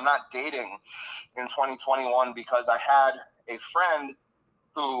though that I'm not dating in 2021, because I had a friend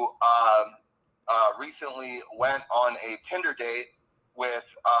who recently went on a Tinder date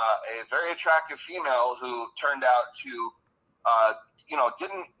with a very attractive female who turned out to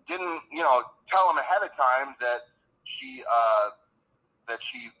didn't tell him ahead of time that she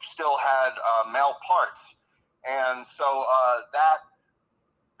still had male parts, and so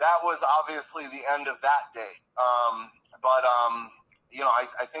that was obviously the end of that date.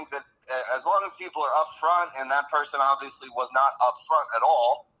 I think that as long as people are upfront, and that person obviously was not upfront at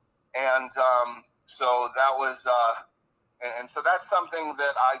all, and so that was, and so that's something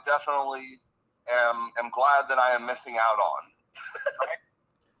that I definitely am glad that I am missing out on.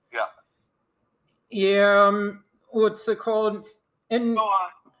 Yeah. Yeah. What's it called? And so,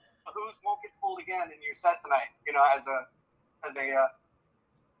 who's won't get fooled again in your set tonight?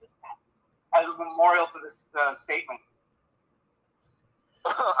 As a memorial to this statement.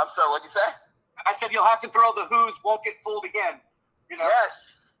 I'm sorry, what'd you say? I said you'll have to throw the Who's Won't Get Fooled Again.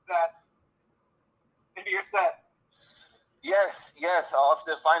 Yes. That into your set. Yes. I'll have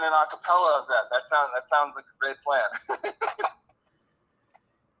to find an acapella of that. That sounds like a great plan.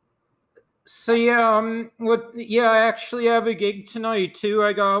 So yeah, I actually have a gig tonight too.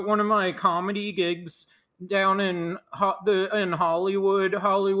 I got one of my comedy gigs down in Hollywood,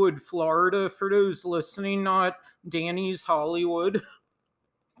 Florida. For those listening, not Danny's Hollywood.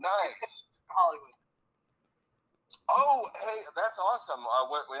 Nice. Hollywood. Oh, hey, that's awesome.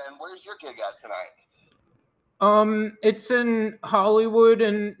 And where's your gig at tonight? It's in Hollywood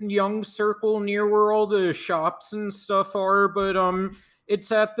and Young Circle, near where all the shops and stuff are, but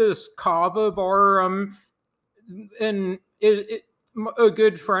it's at this Kava bar, and a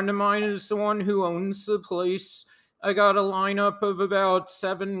good friend of mine is the one who owns the place. I got a lineup of about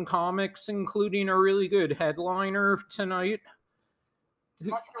 7 comics, including a really good headliner tonight.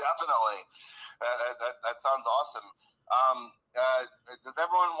 Definitely. That sounds awesome. does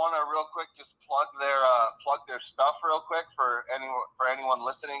everyone want to real quick just plug their stuff real quick for anyone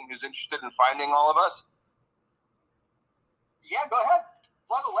listening who's interested in finding all of us? Yeah, go ahead.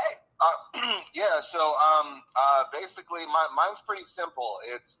 Plug away. Yeah, so basically mine's pretty simple.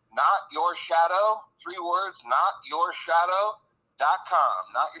 It's Not Your Shadow, 3 words,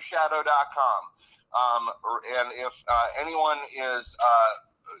 notyourshadow.com, notyourshadow.com. And if anyone is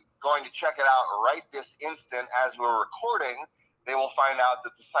going to check it out right this instant as we're recording, they will find out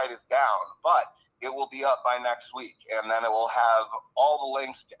that the site is down, but it will be up by next week, and then it will have all the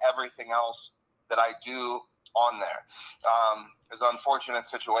links to everything else that I do on there. It's an unfortunate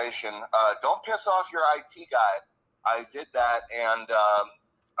situation. Don't piss off your IT guy. I did that, and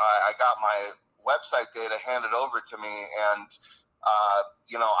I got my website data handed over to me, and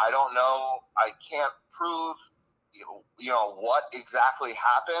I don't know. I can't prove what exactly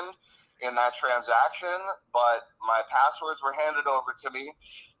happened in that transaction, but my passwords were handed over to me,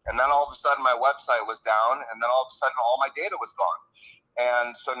 and then all of a sudden my website was down, and then all of a sudden all my data was gone.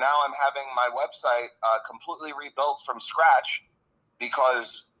 And so now I'm having my website completely rebuilt from scratch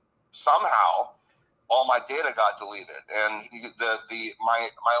because somehow all my data got deleted. And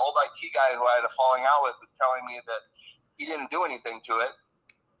my old IT guy who I had a falling out with was telling me that he didn't do anything to it.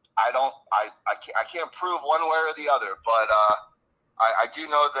 I can't prove one way or the other, but I do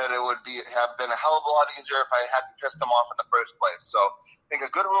know that it would have been a hell of a lot easier if I hadn't pissed him off in the first place. So I think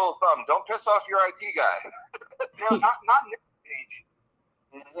a good rule of thumb: don't piss off your IT guy. No, not in this age.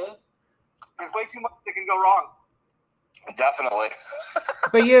 Mm-hmm. There's way too much that can go wrong. Definitely.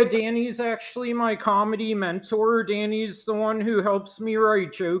 But yeah, Danny's actually my comedy mentor. Danny's the one who helps me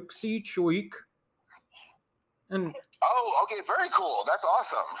write jokes each week. And okay, very cool. That's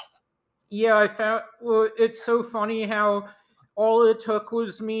awesome. yeah, I found it's so funny how all it took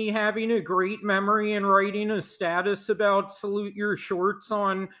was me having a great memory and writing a status about Salute Your Shorts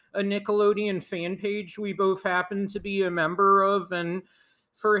on a Nickelodeon fan page we both happened to be a member of, and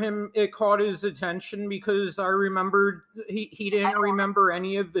for him it caught his attention because I remembered he didn't remember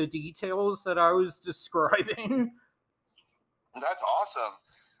any of the details that I was describing. That's awesome.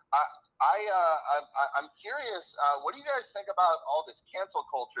 I'm curious, what do you guys think about all this cancel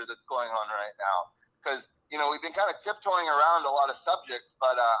culture that's going on right now? Because, we've been kind of tiptoeing around a lot of subjects,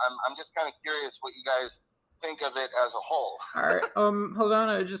 but I'm just kind of curious what you guys think of it as a whole. All right, hold on,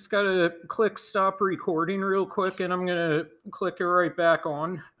 I just gotta click stop recording real quick, and I'm gonna click it right back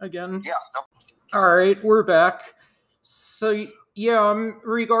on again. Yeah. All right, we're back. So yeah,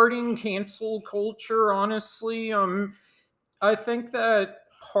 regarding cancel culture, honestly, I think that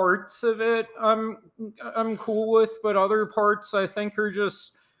parts of it I'm cool with, but other parts I think are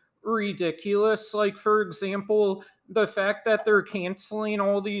just ridiculous. Like, for example, the fact that they're canceling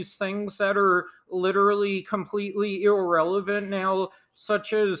all these things that are literally completely irrelevant now,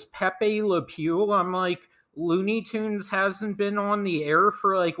 such as Pepe Le Pew. I'm like, Looney Tunes hasn't been on the air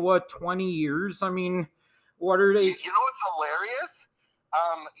for 20 years? I mean, what are they? You know what's hilarious?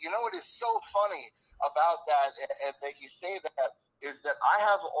 What is so funny about that you say that, is that I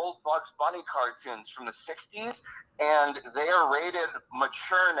have old Bugs Bunny cartoons from the 60s, and they are rated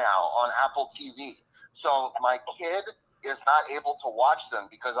mature now on Apple TV. So my kid is not able to watch them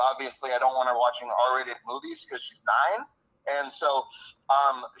because obviously I don't want her watching R-rated movies because she's 9. And so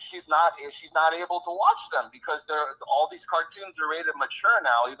she's not able to watch them because all these cartoons are rated mature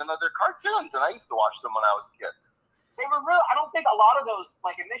now, even though they're cartoons, and I used to watch them when I was a kid. They were real. I don't think a lot of those,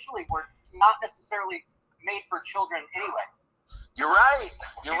 initially, were not necessarily made for children anyway. You're right.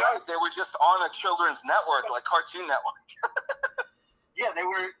 Right. They were just on a children's network, like Cartoon Network. Yeah, they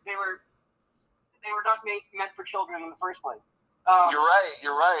were not meant for children in the first place. You're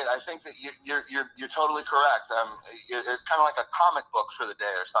right. I think that you're totally correct. It's kind of like a comic book for the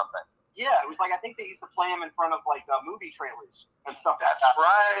day or something. Yeah, it was I think they used to play them in front of movie trailers and stuff. That's like that.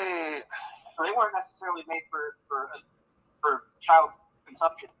 right. So they weren't necessarily made for child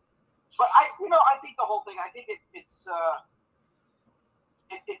consumption. But I think the whole thing. I think it's.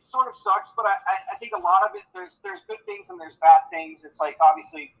 It sort of sucks, but I think a lot of it, there's good things and there's bad things. It's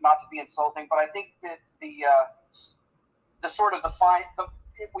obviously not to be insulting, but I think that the sort of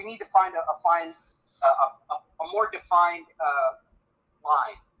we need to find a more defined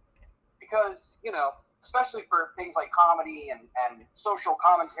line, because especially for things like comedy and social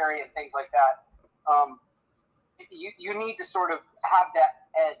commentary and things like that, you need to sort of have that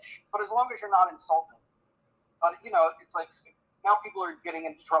edge. But as long as you're not insulting, but it's now people are getting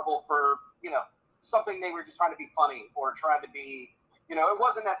into trouble for, something they were just trying to be funny or trying to be, it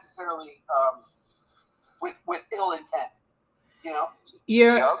wasn't necessarily with ill intent,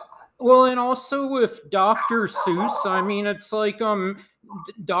 Yeah. Well, and also with Dr. Seuss, I mean, it's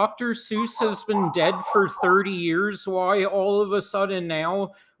Dr. Seuss has been dead for 30 years. Why all of a sudden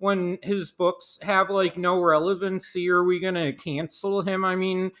now, when his books have like no relevancy, are we going to cancel him? I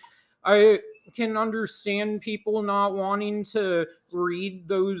mean, I can understand people not wanting to read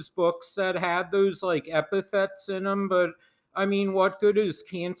those books that had those like epithets in them, but I mean, what good is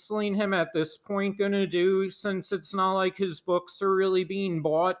canceling him at this point going to do, since it's not like his books are really being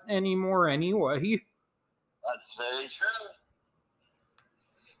bought anymore anyway? That's very true.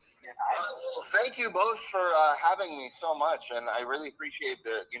 Well, thank you both for having me so much, and I really appreciate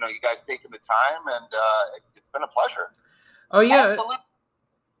you guys taking the time, and it's been a pleasure. Oh yeah. Absolutely.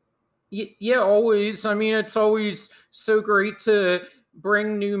 Yeah, always. I mean, it's always so great to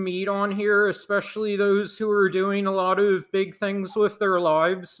bring new meat on here, especially those who are doing a lot of big things with their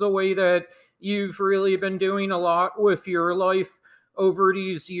lives, the way that you've really been doing a lot with your life over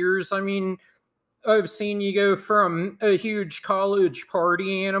these years. I mean, I've seen you go from a huge college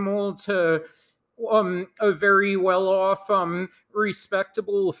party animal to a very well off,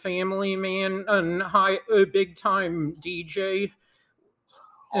 respectable family man and a big time DJ.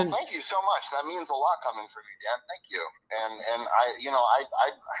 Well, thank you so much. That means a lot coming from you, Dan. Thank you. And I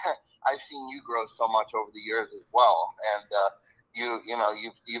I've seen you grow so much over the years as well. And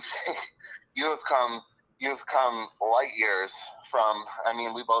you've come light years from. I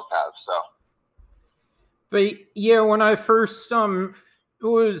mean, we both have. So. But yeah, when I first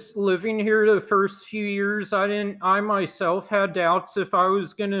was living here the first few years, I myself had doubts if I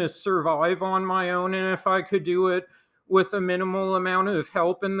was going to survive on my own and if I could do it with a minimal amount of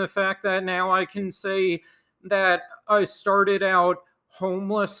help. And the fact that now I can say that I started out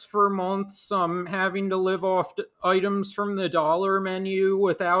homeless for months, having to live off items from the dollar menu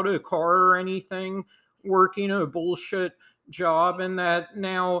without a car or anything, working a bullshit job, and that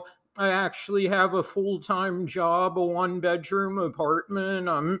now I actually have a full-time job, a one-bedroom apartment.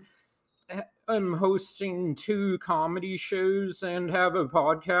 I'm hosting 2 comedy shows and have a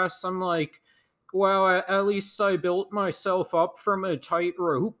podcast. I'm like, wow, at least I built myself up from a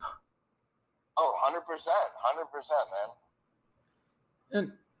tightrope. Oh, 100%,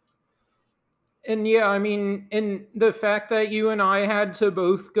 man. And yeah, I mean, and the fact that you and I had to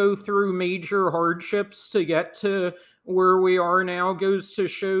both go through major hardships to get to where we are now goes to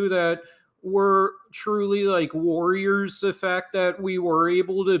show that we're truly like warriors. The fact that we were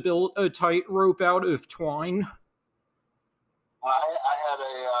able to build a tightrope out of twine. I had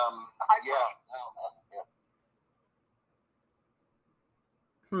a yeah.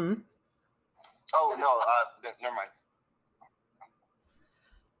 Oh no, never mind.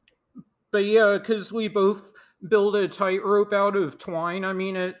 But yeah, because we both build a tightrope out of twine. I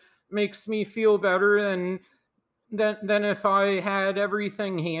mean, it makes me feel better than if I had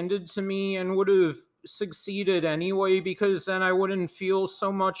everything handed to me and would have succeeded anyway, because then I wouldn't feel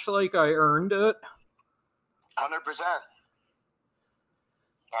so much like I earned it. 100%.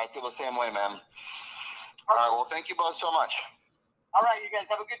 I feel the same way, man. All right, well, thank you both so much. All right, you guys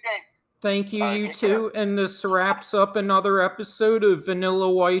have a good day. Thank you, you too. And this wraps up another episode of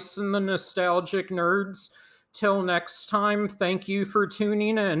Vanilla Weiss and the Nostalgic Nerds. Till next time, thank you for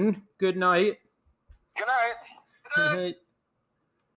tuning in. Good night. Good night. Good night.